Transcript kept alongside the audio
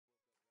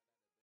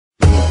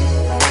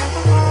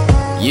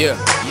Yeah,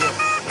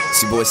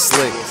 it's your boy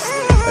Slick.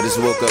 I just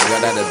woke up,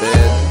 got out of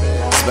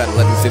bed. It's about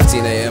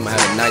 11:15 a.m. I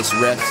had a nice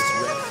rest.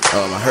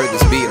 I heard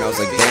this beat and I was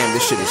like, damn,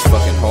 this shit is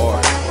fucking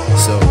hard.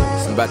 So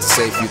I'm about to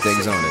say a few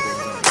things on it.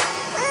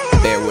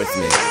 Bear with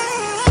me.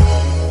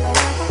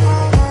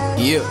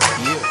 Yeah.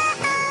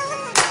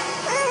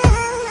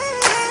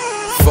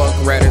 Fuck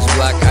writer's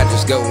block, I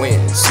just go in.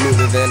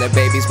 Smoother than a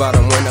baby's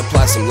bottom when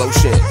apply some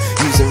lotion.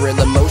 Using real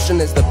emotion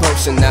as the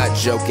potion, not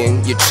joking.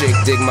 Your chick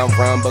dig my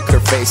rhyme, but her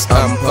face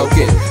I'm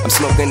poking. I'm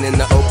smoking in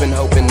the open,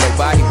 hoping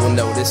nobody will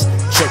notice.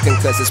 Choking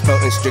cause it's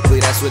potent,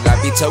 strictly that's what I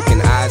be token.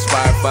 Eyes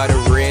firefighter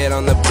red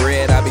on the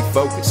bread, I be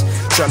focused.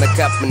 Tryna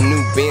cop a new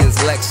Benz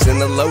Lex in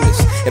the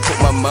Lotus. And put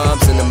my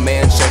moms in a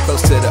mansion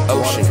close to the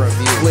ocean.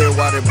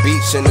 Clearwater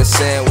beach in the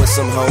sand with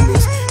some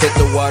homies. Hit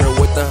the water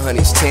with the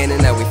honeys,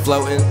 tanning, now we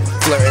floating.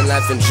 Flirting,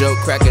 laughing, joke,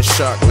 cracking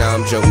shark, now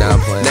I'm joking.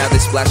 Now they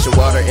splash of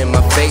water in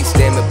my face,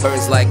 damn it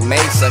burns like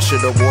mace. I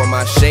should've wore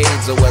my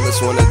shades, oh well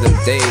it's one of them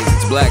days.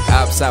 It's black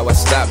ops how I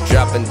stop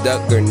dropping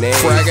duck grenades.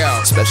 Frag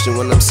out. Especially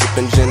when I'm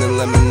sipping gin and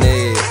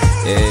lemonade.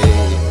 Hey,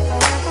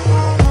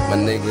 my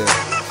nigga.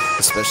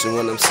 Especially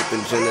when I'm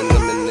sipping gin and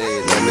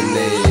lemonade.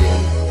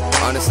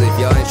 Honestly, if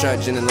y'all ain't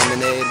tried gin and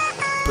lemonade,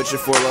 put your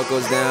 4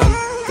 Locos down.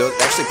 Go,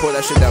 actually pour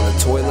that shit down the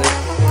toilet.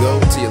 Go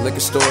to your liquor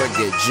store,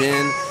 get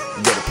gin.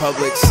 Go to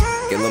Publix,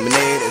 get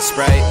lemonade and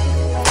Sprite.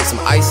 Put some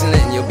ice in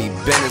it and you'll be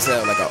bent as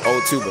hell like an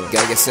old tuba.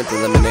 Gotta get simple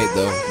lemonade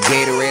though.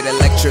 Gatorade,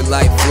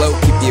 electrolyte flow,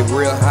 keep you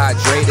real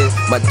hydrated.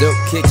 My dope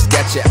kicks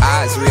got your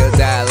eyes real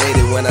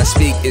dilated. When I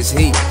speak it's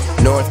heat,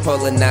 North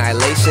Pole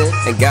annihilation.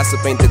 And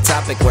gossip ain't the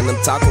topic when I'm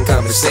talking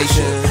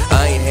conversation.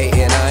 I ain't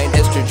hating, I ain't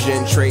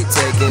estrogen trait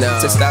taking.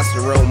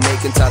 Testosterone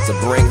making, taught to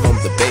bring home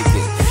the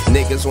bacon.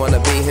 Niggas wanna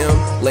be him,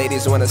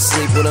 ladies wanna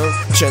sleep with him.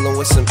 Chillin'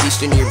 with some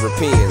Eastern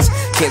Europeans.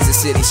 Kansas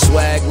City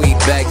swag, weed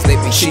bags, they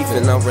be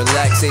chiefin' on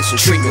relaxation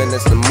treatment.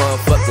 It's the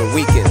motherfucking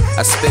weekend.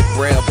 I spit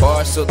braille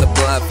bars so the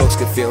blind folks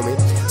can feel me.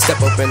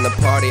 Step up in the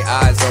party,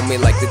 eyes on me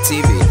like the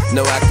TV.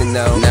 No acting,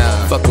 no.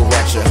 Nah, fuck a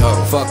ratchet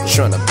hoe. Fuck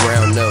tryna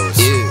brown nose.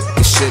 Yeah,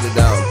 get shitted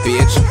on,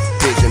 bitch.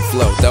 Pigeon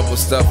flow, double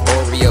stuffed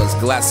Oreos,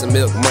 glass of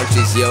milk,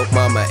 munchies, yo.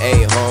 Mama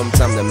ain't home,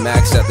 time to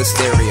max out the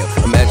stereo.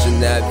 Imagine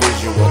that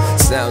visual,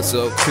 sounds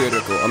so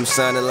critical. I'm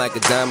shining like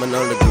a diamond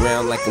on the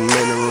ground like a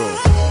mineral.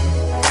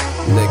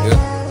 Nigga,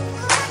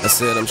 I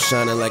said I'm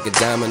shining like a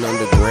diamond on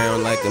the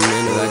ground like a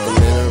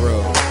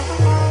mineral.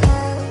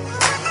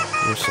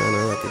 I'm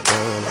shining like a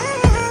diamond on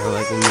the ground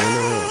like a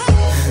mineral.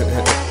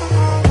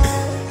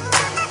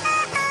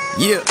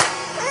 Yeah.